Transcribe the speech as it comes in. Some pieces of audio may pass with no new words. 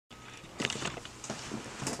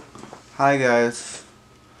Hi guys,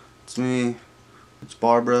 it's me, it's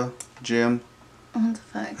Barbara, Jim. What the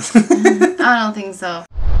fuck? I don't think so.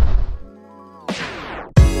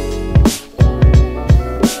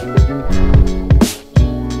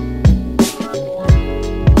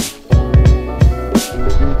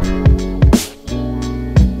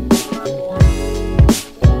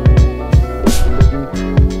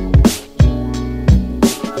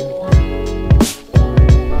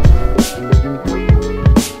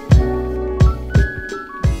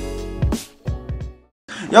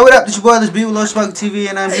 Yo, what up? It's your boy, this B with Low Smoke TV,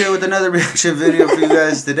 and I'm here with another reaction video for you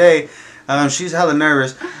guys today. She's hella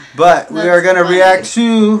nervous, but we are gonna react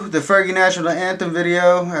to the Fergie National Anthem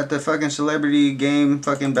video at the fucking celebrity game,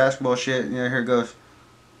 fucking basketball shit. Yeah, here it goes.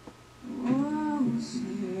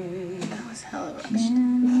 That was hella rushed.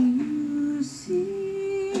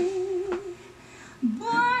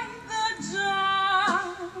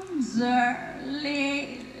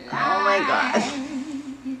 Oh my god.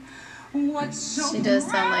 She does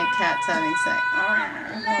sound like cats having sex. Oh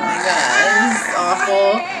my god, this is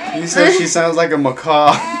awful. You said she sounds like a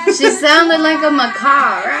macaw. She sounded like a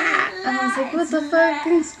macaw. I was like, what the fuck?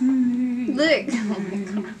 Look. Oh my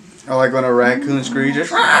god. I like when a raccoon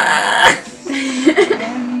screeches.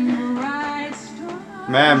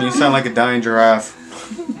 Ma'am, you sound like a dying giraffe.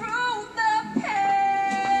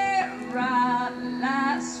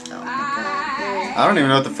 I don't even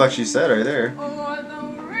know what the fuck she said right there.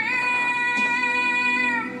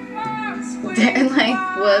 They're like,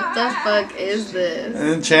 what the fuck is this?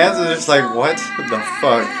 And Chance is just like, what the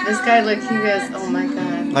fuck? This guy, look, he goes, oh my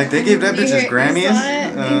god. Like, they gave that bitch his Grammys?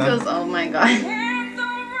 He goes, oh my god.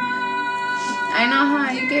 I know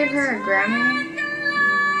how you gave her a Grammy.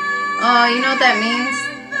 Oh, you know what that means?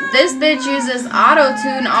 This bitch uses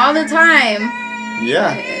auto-tune all the time.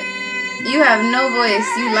 Yeah. You have no voice.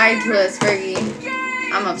 You lied to us, Fergie.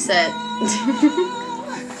 I'm upset.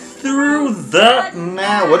 Through the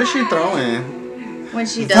nah. What is she throwing? When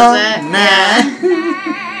she does that, nah.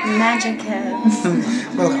 yeah. Magic head.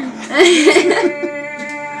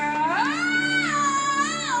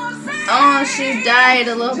 Oh, she died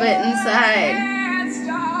a little bit inside.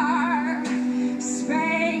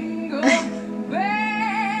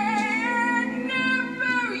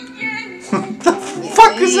 What the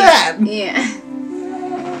fuck is that? Yeah.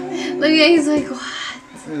 Look at, he's like, what?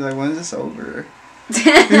 He's like, when's this over? He's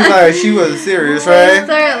like, she was serious, right? He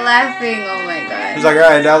started laughing. Oh my god. He's like,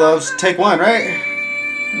 alright, now let's take one, right?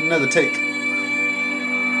 Another take.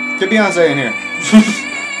 Get Beyonce in here.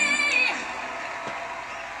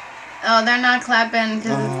 Oh, they're not clapping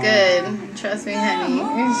because it's good. Trust me, honey.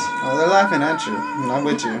 Oh, they're laughing at you. I'm not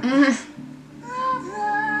with you.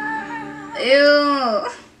 Ew.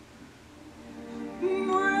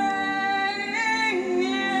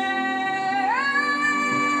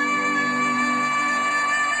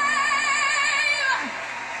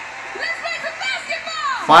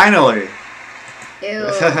 Finally! Ew.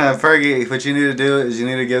 Fergie, what you need to do is you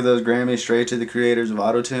need to give those Grammys straight to the creators of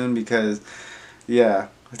Autotune because, yeah,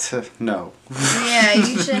 no. Yeah,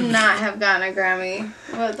 you should not have gotten a Grammy.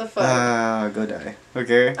 What the fuck? Go die.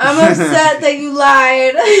 Okay? I'm upset that you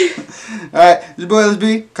lied. Alright, this is boy, let's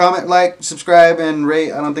be. Comment, like, subscribe, and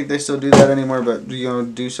rate. I don't think they still do that anymore, but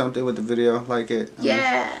do something with the video. Like it.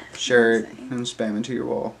 Yeah. Share it and spam it to your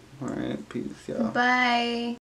wall. Alright, peace, y'all. Bye.